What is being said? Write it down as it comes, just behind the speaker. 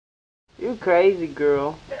You crazy,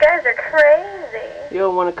 girl. You guys are crazy. You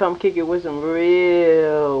don't want to come kick it with some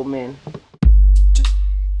real men.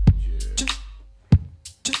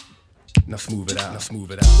 Now smooth it out. Now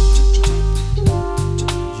smooth it out.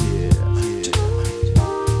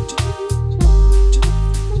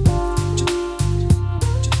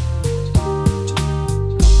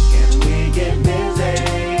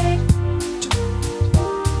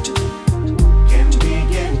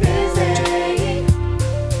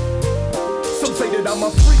 I'm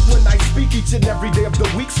a freak when I speak each and every day of the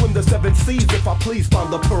week. Swim the 7 seas if I please,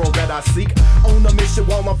 find the pearl that I seek. On a mission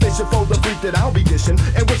while I'm fishing for the freak that I'll be dishing,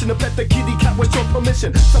 and wishing to pet the kitty cat with your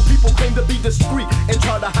permission. Some people claim to be discreet and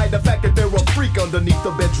try to hide the fact that they're a freak underneath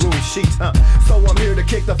the bedroom sheets, So I'm here to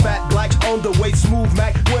kick the fat black on the way smooth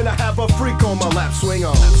Mac when I have a freak on my lap. Swing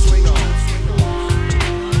on, swing on, swing on.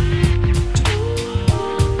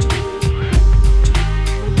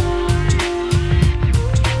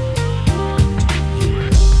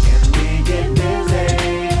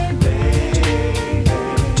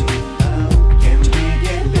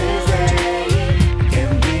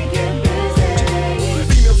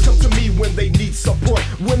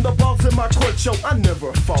 When the ball's in my court, yo, I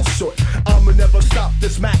never fall short. I'ma never stop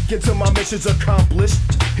this Mac until my mission's accomplished.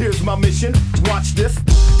 Here's my mission, watch this.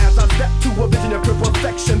 As I step to a vision of pure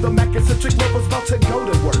perfection, the Mac-eccentric lover's about to go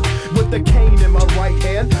to work. With the cane in my right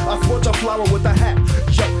hand, I sport the flower with a hat.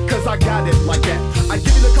 Yo, cause I got it like that. I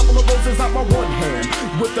give you a couple of roses out my one hand.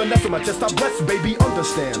 With the N.E.S in my chest, I bless, baby,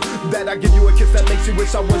 understand that I give you a kiss that makes you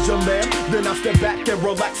wish I was your man. Then I step back and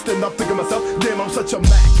relax, and I'm thinking myself, damn, I'm such a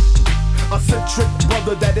Mac. A centric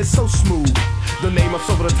brother that is so smooth. The name of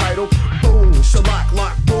some of the title, boom, shalak,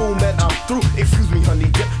 lock, boom, and I'm through. Excuse me, honey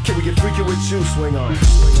dip, can we get freaky with you? Swing on,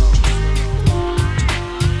 swing on.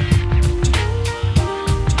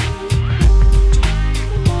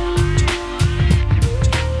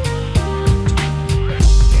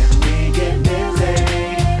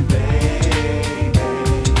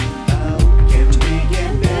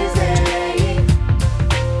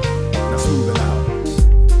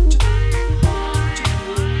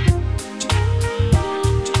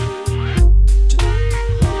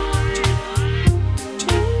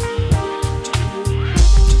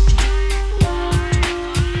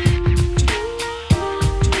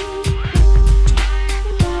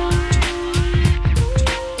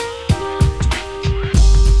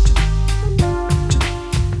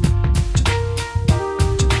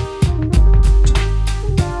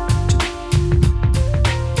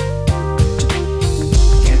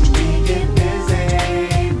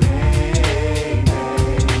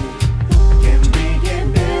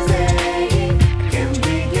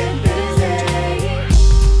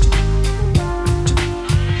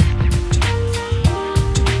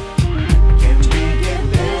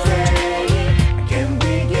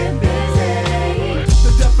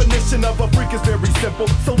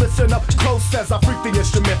 So listen up close as I freak the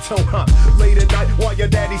instrumental, Late at night while your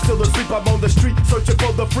daddy's still asleep, I'm on the street searching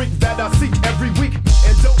for the freak that I see every week.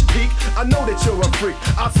 And don't peek, I know that you're a freak.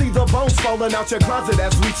 I see the bones falling out your closet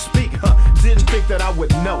as we speak, Didn't think that I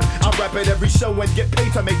would know. I rap at every show and get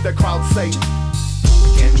paid to make the crowd say,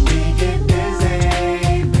 can we get busy?